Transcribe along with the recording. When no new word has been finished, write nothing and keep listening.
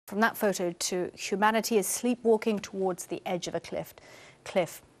From that photo to humanity is sleepwalking towards the edge of a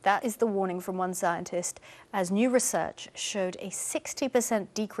cliff. That is the warning from one scientist, as new research showed a 60%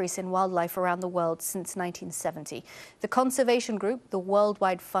 decrease in wildlife around the world since 1970. The conservation group, the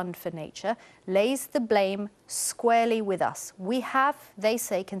Worldwide Fund for Nature, lays the blame squarely with us. We have, they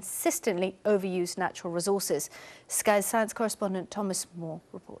say, consistently overused natural resources. Sky's science correspondent Thomas Moore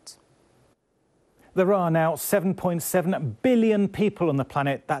reports. There are now 7.7 billion people on the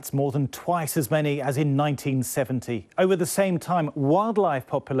planet. That's more than twice as many as in 1970. Over the same time, wildlife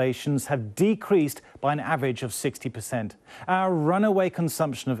populations have decreased by an average of 60%. Our runaway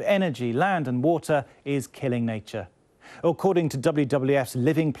consumption of energy, land and water is killing nature. According to WWF's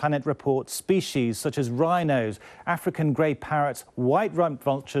Living Planet report, species such as rhinos, African grey parrots, white-rumped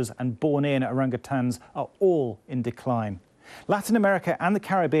vultures and born-in orangutans are all in decline. Latin America and the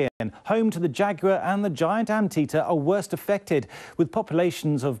Caribbean, home to the jaguar and the giant anteater, are worst affected, with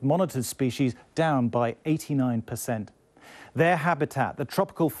populations of monitored species down by 89%. Their habitat, the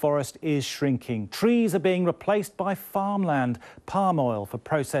tropical forest, is shrinking. Trees are being replaced by farmland, palm oil for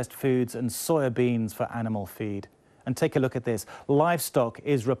processed foods and soya beans for animal feed. And take a look at this. Livestock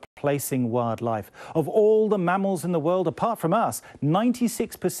is replacing wildlife. Of all the mammals in the world, apart from us,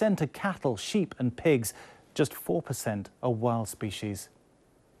 96% are cattle, sheep and pigs. Just 4% are wild species.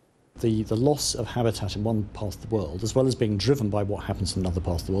 The loss of habitat in one part of the world, as well as being driven by what happens in another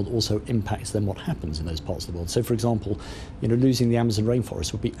part of the world, also impacts then what happens in those parts of the world. So, for example, losing the Amazon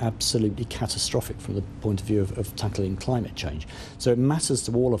rainforest would be absolutely catastrophic from the point of view of tackling climate change. So it matters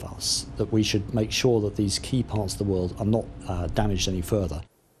to all of us that we should make sure that these key parts of the world are not damaged any further.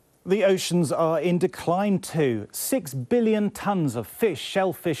 The oceans are in decline too. 6 billion tonnes of fish,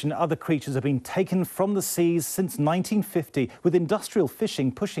 shellfish and other creatures have been taken from the seas since 1950, with industrial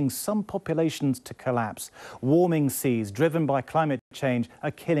fishing pushing some populations to collapse. Warming seas driven by climate change are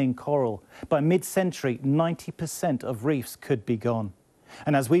killing coral. By mid-century, 90% of reefs could be gone.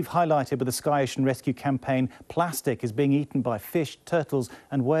 And as we've highlighted with the Sky Ocean Rescue campaign, plastic is being eaten by fish, turtles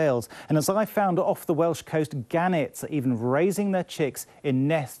and whales. And as I found off the Welsh coast, gannets are even raising their chicks in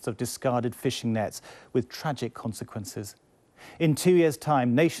nests of discarded fishing nets, with tragic consequences. In 2 years'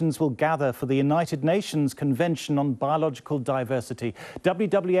 time, nations will gather for the United Nations Convention on Biological Diversity.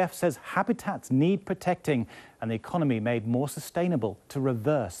 WWF says habitats need protecting and the economy made more sustainable to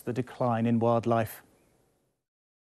reverse the decline in wildlife.